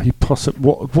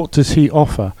what does he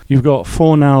offer. You've got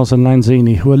Fornals and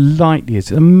Lanzini, who are light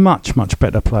years, are much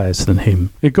better players than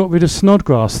him. It got rid of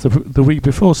Snodgrass the week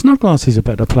before. Snodgrass is a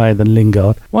better player than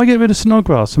Lingard. Why get rid of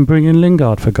Snodgrass and bring in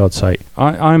Lingard, for God's sake?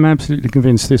 I'm absolutely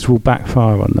convinced this will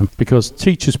backfire on them, because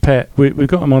teacher's pet, we've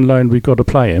got him on loan, we've got to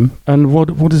play him, and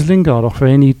what does Lingard offer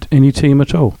any team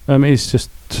at all? It's just,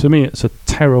 to me, it's a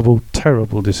terrible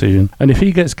decision. And if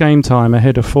he gets game time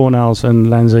ahead of Fornals and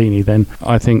Lanzini, then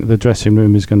I think the dressing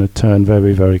room is going to turn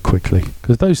very, very quickly,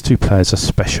 because those two players are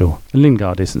special.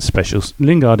 Lingard isn't special.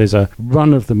 Lingard is a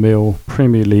run-of-the-mill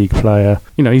Premier League player.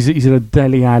 He's a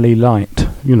Dele Alli light.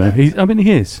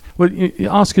 He is. Well,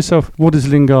 ask yourself, what does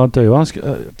Lingard do?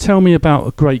 Tell me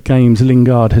about great games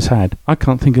Lingard has had. I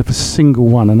can't think of a single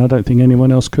one, and I don't think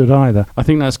anyone else could either. I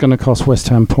think that's going to cost West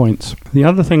Ham points. The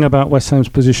other thing about West Ham's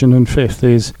position in 5th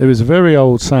is, there is a very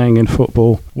old saying in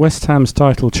football, West Ham's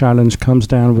title challenge comes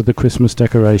down with the Christmas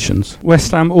decorations.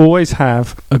 West Ham always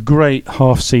have a great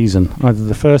half season, either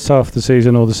the first half of the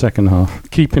season or the second half.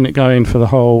 Keeping it going for the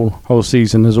whole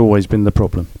season has always been the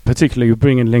problem. Particularly with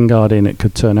bringing Lingard in, it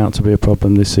could turn out to be a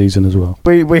problem this season as well.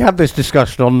 We had this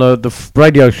discussion on the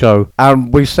radio show,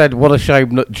 and we said what a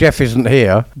shame that Geoff isn't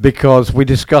here, because we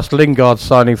discussed Lingard's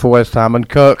signing for West Ham, and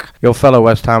Kirk, your fellow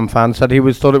West Ham fan, said he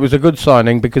thought it was a good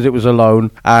signing because it was a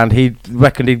loan, and he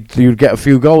reckoned you'd get a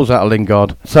few goals out of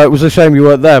Lingard. So it was a shame you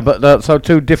weren't there, but so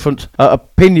two different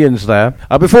opinions there.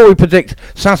 Before we predict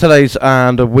Saturday's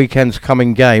and weekend's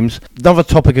coming games, another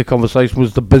topic of conversation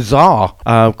was the bizarre,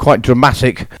 quite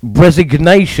dramatic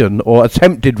resignation, or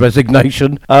attempted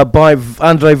resignation, by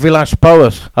Andre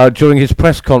Villas-Boas during his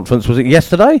press conference. Was it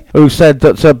yesterday? Who said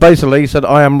that basically he said,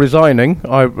 I am resigning,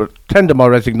 I tender my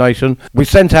resignation. We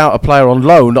sent out a player on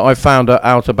loan that I found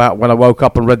out about when I woke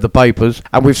up and read the papers,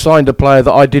 and we've signed a player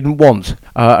that I didn't want,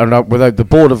 and without the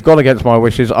board have gone against my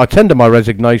wishes. I tender my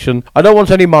resignation. I don't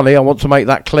want any money. I want to make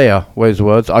that clear. Where's the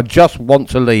words? I just want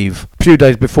to leave. A few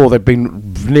days before, there'd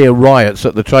been near riots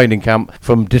at the training camp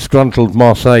from disgruntled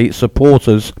Marseille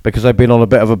supporters because they've been on a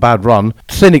bit of a bad run.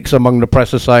 Cynics among the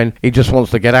press are saying he just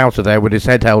wants to get out of there with his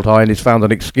head held high, and he's found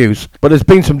an excuse. But there's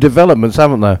been some developments,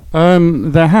 haven't there?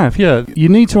 There have, yeah. You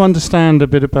need to understand a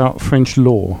bit about French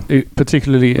law,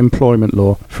 particularly employment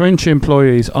law. French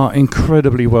employees are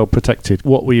incredibly well protected,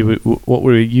 what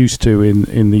we're used to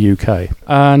in the UK.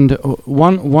 And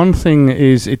one thing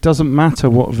is, it doesn't matter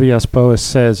what Villas-Boas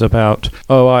says about,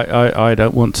 I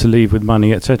don't want to leave with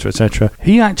money, etc., etc.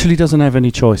 He actually doesn't have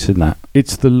any choice in that.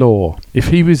 It's the law. If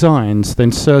he resigns,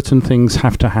 then certain things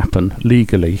have to happen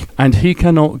legally, and he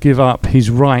cannot give up his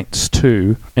rights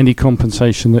to any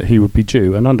compensation that he would be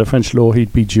due. And under French law,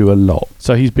 he'd be due a lot.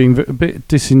 So he's being a bit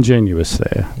disingenuous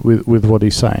there with what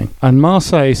he's saying. And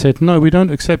Marseille said, no, we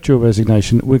don't accept your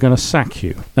resignation, we're going to sack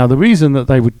you. Now, the reason that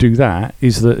they would do that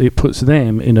is that it puts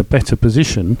them in a better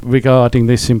position regarding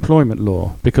this employment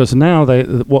law, because now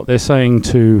what they're saying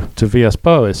to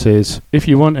Villas-Boas is, if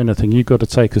you want anything, you've got to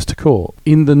take us to court.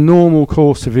 In the normal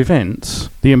course of events,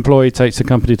 the employee takes the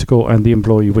company to court and the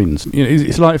employee wins.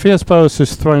 It's like Villas-Boas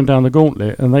has thrown down the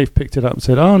gauntlet and they've picked it up and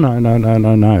said, oh,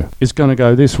 no, it's going to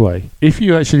go this way. If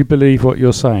you actually believe what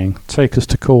you're saying, take us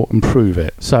to court and prove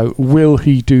it. So will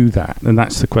he do that? And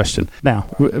that's the question. Now,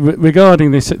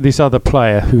 regarding this other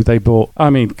player who they bought,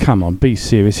 I mean, come on, be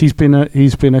serious. He's been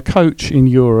a coach in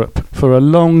Europe for a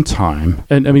long time,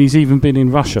 and I mean, he's even been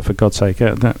in Russia, for God's sake,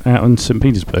 out in St.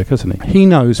 Petersburg, hasn't he? He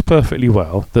knows perfectly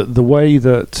well that the way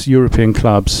that European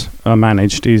clubs are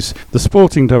managed is the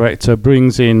sporting director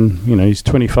brings in, his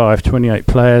 25, 28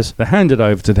 players, they're handed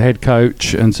over to the head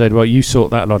coach and said, well, you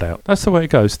sort that lot out. That's the way it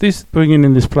goes. This bringing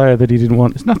in this player that he didn't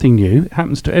want, it's nothing new. It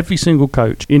happens to every single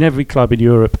coach in every club in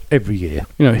Europe every year.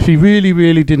 If he really,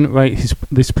 really didn't rate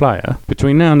this player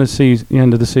between now and the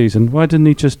end of the season, why didn't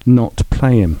he just not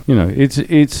play him?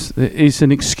 It's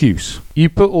an excuse. You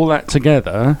put all that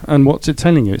together, and what's it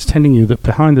telling you? It's telling you that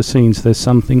behind the scenes there's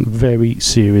something very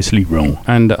seriously wrong.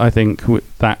 And I think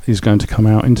that is going to come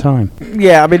out in time.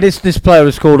 Yeah, I mean, this player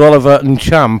is called Oliver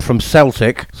Ncham from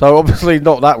Celtic, so obviously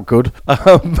not that good,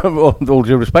 with all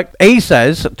due respect. He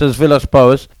says, does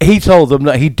Villas-Boas, he told them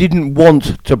that he didn't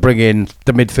want to bring in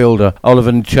the midfielder,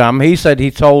 Oliver Ncham. He said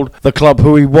he told the club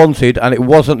who he wanted, and it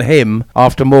wasn't him,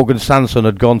 after Morgan Sanson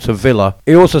had gone to Villa.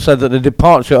 He also said that the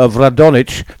departure of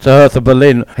Radonic to Hertha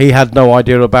Berlin, he had no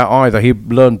idea about either. He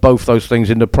learned both those things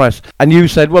in the press. And you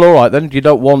said, well, all right, then, you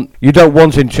don't want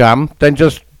Ncham, then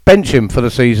just bench him for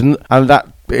the season, and that,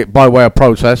 by way of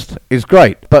protest, is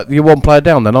great. But you're one player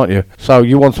down then, aren't you? So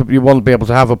you want to be able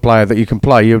to have a player that you can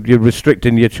play. You're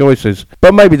restricting your choices.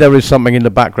 But maybe there is something in the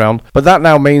background. But that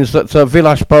now means that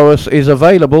Villas-Boas is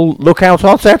available. Look out,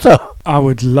 Arteta! I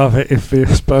would love it if the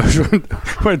Spurs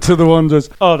went to the Wanderers.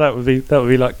 Oh, that would be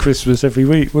like Christmas every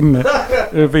week, wouldn't it?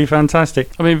 It would be fantastic.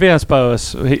 I mean,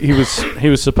 Villas-Boas, he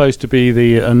was supposed to be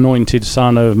the anointed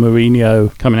son of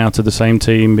Mourinho, coming out of the same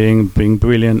team, being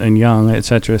brilliant and young,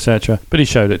 etc., etc. But he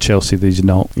showed at Chelsea that he's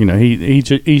not. You know,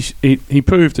 he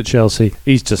proved at Chelsea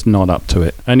he's just not up to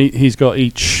it. And he's got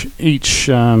each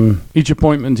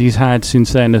appointment he's had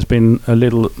since then has been a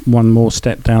little one more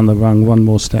step down the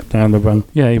rung.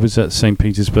 Yeah, he was at St.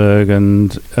 Petersburg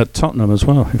and at Tottenham as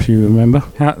well, if you remember.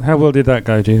 How well did that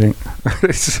go, do you think?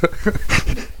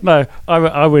 No,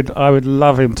 I would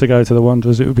love him to go to the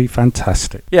Wanderers. It would be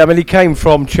fantastic. Yeah, I mean, he came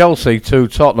from Chelsea to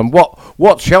Tottenham.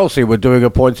 What Chelsea were doing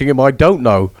appointing him, I don't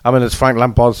know. I mean, as Frank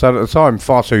Lampard said at the time,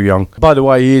 far too young. By the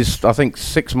way, he is, I think,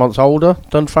 6 months older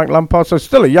than Frank Lampard, so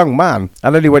still a young man.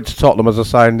 And then he went to Tottenham, as I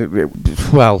say,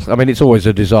 and well, I mean, it's always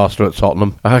a disaster at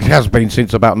Tottenham. It has been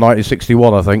since about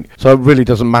 1961, I think. So it really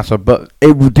doesn't matter, but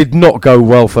it did not go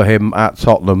well for him at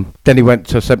Tottenham. Then he went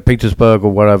to St. Petersburg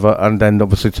or wherever, and then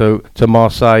obviously to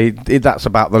Marseille. That's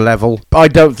about the level. I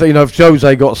don't think, if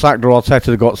Jose got sacked or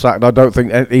Arteta got sacked, I don't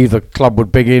think either club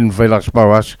would bring in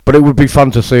Villas-Boas. But it would be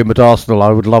fun to see him at Arsenal. I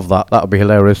would love that. That would be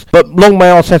hilarious. But long may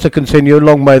Arteta continue.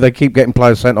 Long may they keep getting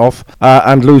players sent off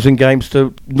and losing games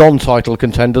to non-title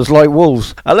contenders like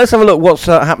Wolves. Let's have a look what's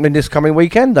happening this coming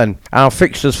weekend then. Our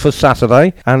fixtures for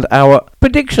Saturday and our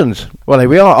predictions. Well, here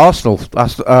we are. Arsenal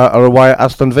are away at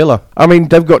Aston Villa. I mean,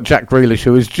 they've got Jack Grealish,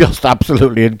 who is just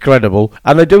absolutely incredible.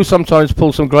 And they do sometimes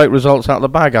pull some great results out of the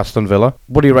bag, Aston Villa.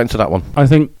 What do you rate to that one? I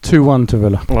think 2-1 to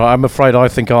Villa. Well, I'm afraid I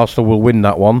think Arsenal will win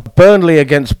that one. Burnley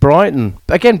against Brighton.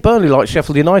 Again, Burnley, like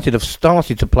Sheffield United, have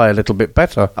started to play a little bit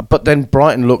better. But then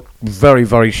Brighton looked very,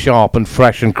 very sharp and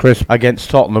fresh and crisp against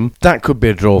Tottenham. That could be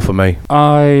a draw for me.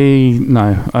 I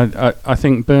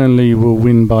think Burnley will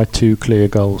win by 2 clear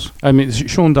goals. I mean,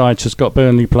 Sean Dyche has got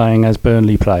Burnley playing as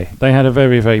Burnley play. They had a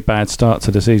very, very bad start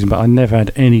to the season, but I never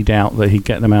had any doubt that he'd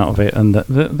get them out of it, and that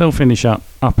they'll finish up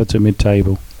upper to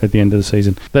mid-table at the end of the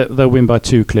season. They'll win by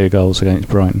 2 clear goals against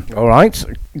Brighton. All right.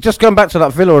 Just going back to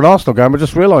that Villa and Arsenal game, I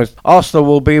just realised Arsenal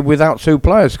will be without 2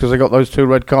 players because they got those 2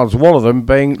 red cards, one of them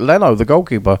being Leno, the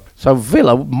goalkeeper. So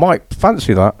Villa might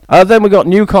fancy that. Then we got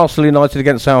Newcastle United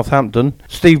against Southampton.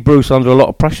 Steve Bruce under a lot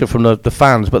of pressure from the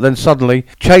fans, but then suddenly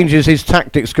changes his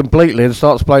tactics completely and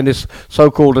starts playing this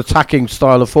so-called attacking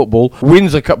style of football.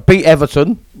 Wins a cup, beat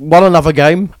Everton, won another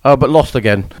game, but lost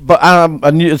again. But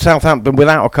Southampton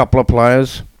without a couple of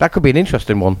players. That could be an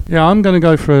interesting one. Yeah, I'm going to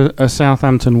go for a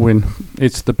Southampton win.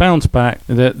 It's the bounce back.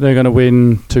 They're going to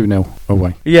win 2-0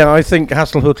 away. Yeah, I think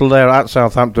Hasenhüttl there at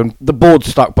Southampton, the board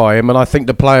stuck by him, and I think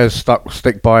the players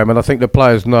stick by him, and I think the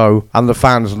players know, and the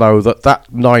fans know, that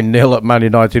 9-0 at Man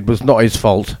United was not his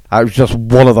fault. It was just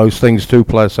one of those things, 2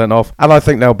 players sent off, and I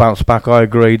think they'll bounce back, I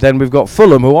agree. Then we've got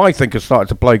Fulham, who I think have started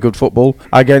to play good football,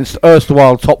 against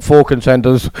erstwhile top 4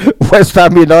 contenders, West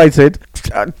Ham United.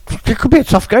 It could be a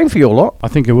tough game for you lot. I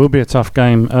think it will be a tough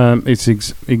game. It's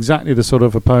exactly the sort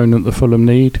of opponent that Fulham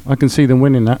need. I can see them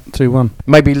winning that 2-1.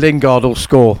 Maybe Lingard will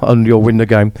score and you'll win the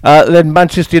game. Then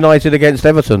Manchester United against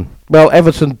Everton. Well,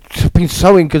 Everton have been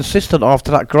so inconsistent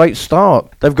after that great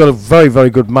start. They've got a very, very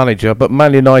good manager, but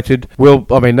Man United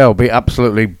they'll be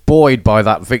absolutely buoyed by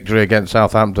that victory against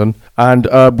Southampton and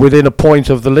within a point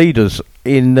of the leaders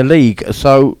in the league.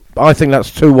 So I think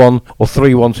that's 2-1 or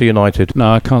 3-1 to United.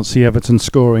 No, I can't see Everton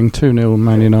scoring 2-0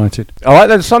 Man United. All right,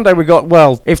 then Sunday we got,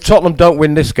 if Tottenham don't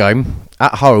win this game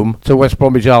at home to West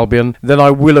Bromwich Albion, then I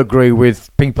will agree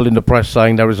with people in the press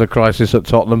saying there is a crisis at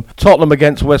Tottenham. Tottenham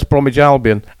against West Bromwich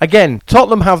Albion. Again,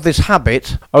 Tottenham have this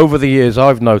habit, over the years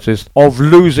I've noticed, of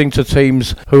losing to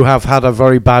teams who have had a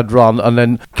very bad run, and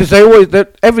then, because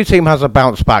every team has a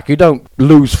bounce back. You don't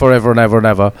lose forever and ever and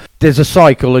ever. There's a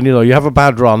cycle, and you have a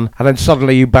bad run, and then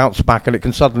suddenly you bounce back, and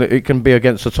it can be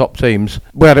against the top teams.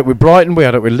 We had it with Brighton, we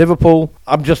had it with Liverpool.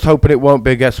 I'm just hoping it won't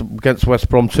be against West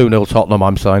Brom 2-0 Tottenham,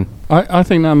 I'm saying. I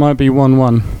think that might be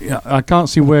 1-1. Yeah, I can't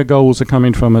see where goals are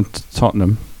coming from at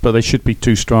Tottenham, but they should be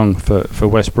too strong for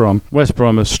West Brom. West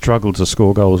Brom has struggled to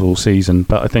score goals all season,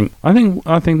 but I think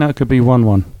that could be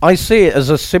 1-1. I see it as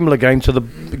a similar game to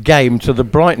the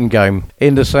Brighton game,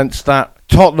 in the sense that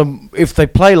Tottenham, if they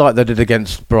play like they did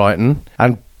against Brighton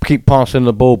and keep passing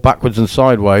the ball backwards and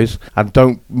sideways and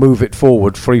don't move it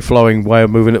forward, free-flowing way of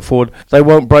moving it forward, they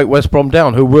won't break West Brom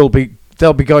down,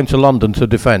 they'll be going to London to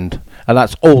defend, and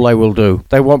that's all they will do.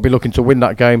 They won't be looking to win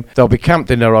that game. They'll be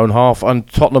camped in their own half, and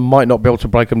Tottenham might not be able to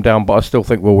break them down, but I still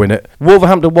think we'll win it.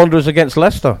 Wolverhampton Wanderers against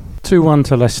Leicester. 2-1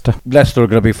 to Leicester. Leicester are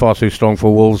going to be far too strong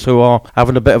for Wolves, who are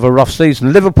having a bit of a rough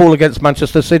season. Liverpool against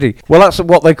Manchester City. Well, that's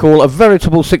what they call a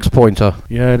veritable six-pointer.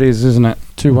 Yeah, it is, isn't it?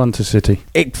 2-1 to City.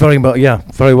 It very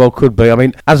well could be. I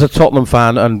mean, as a Tottenham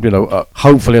fan and,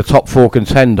 hopefully a top four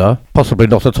contender, possibly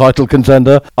not a title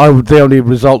contender, the only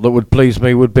result that would please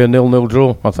me would be a 0-0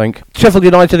 draw, I think. Sheffield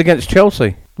United against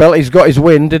Chelsea. Well, he's got his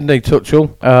win, didn't he,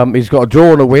 Tuchel? He's got a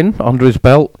draw and a win under his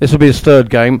belt. This will be his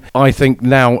third game. I think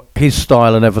now his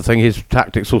style and everything, his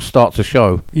tactics will start to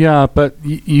show. Yeah, but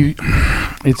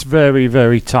it's very,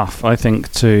 very tough, I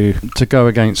think, to go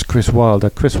against Chris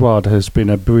Wilder. Chris Wilder has been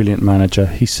a brilliant manager.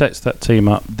 He sets that team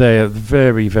up. They're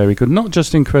very, very good. Not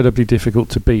just incredibly difficult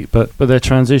to beat, but their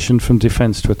transition from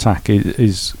defence to attack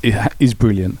is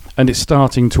brilliant. And it's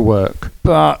starting to work.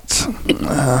 But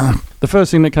the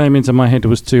first thing that came into my head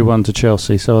was 2-1 to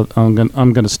Chelsea, so I'm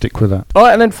going to stick with that. All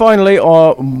right, and then finally,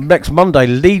 next Monday,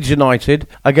 Leeds United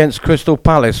against Crystal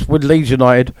Palace. With Leeds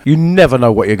United, you never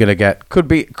know what you're going to get. Could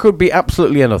be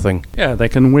absolutely anything. Yeah, they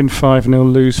can win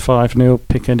 5-0, lose 5-0,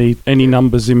 pick any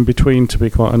numbers in between, to be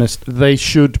quite honest. They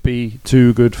should be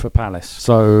too good for Palace.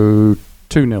 So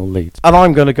 2-0 Leeds. And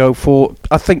I'm going to go for,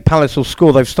 I think Palace will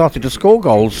score. They've started to score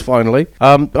goals finally.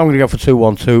 I'm going to go for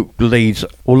 2-1 to Leeds.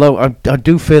 Although I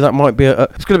do fear that might be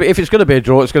if it's going to be a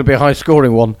draw, it's going to be a high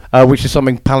scoring one, which is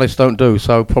something Palace don't do.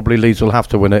 So probably Leeds will have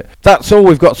to win it. That's all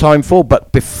we've got time for.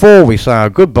 But before we say our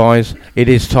goodbyes, it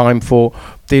is time for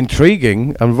the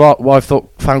intriguing and what I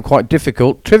found quite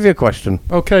difficult trivia question.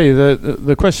 Okay,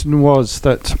 the question was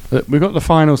that we've got the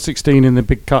final 16 in the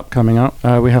big cup coming up.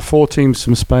 We have 4 teams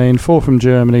from Spain, 4 from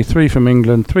Germany, 3 from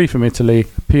England, 3 from Italy,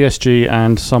 PSG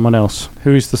and someone else.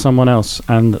 Who is the someone else?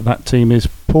 And that team is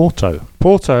Porto.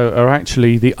 Porto are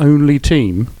actually the only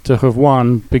team to have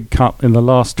won Big Cup in the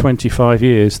last 25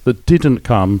 years that didn't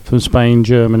come from Spain,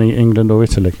 Germany, England or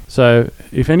Italy. So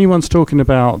if anyone's talking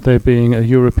about there being a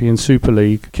European Super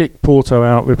League, kick Porto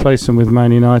out, replace them with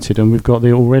Man United, and we've got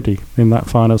it already in that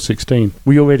final 16.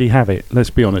 We already have it, let's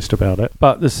be honest about it.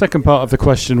 But the second part of the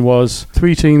question was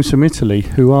 3 teams from Italy.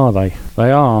 Who are they?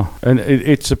 They are, and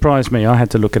it surprised me. I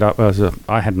had to look it up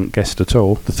I hadn't guessed at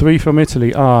all. The 3 from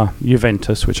Italy are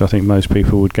Juventus, which I think most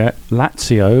people would get,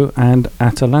 Lazio and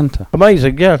Atalanta.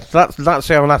 Amazing, yeah.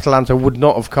 Lazio and Atalanta would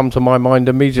not have come to my mind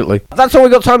immediately. That's all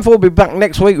we've got time for. We'll be back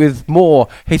next week with more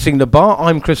Hitting the Bar.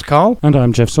 I'm Chris Karle. And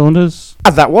I'm Geoff Saunders.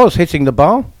 And that was Hitting the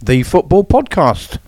Bar, the football podcast.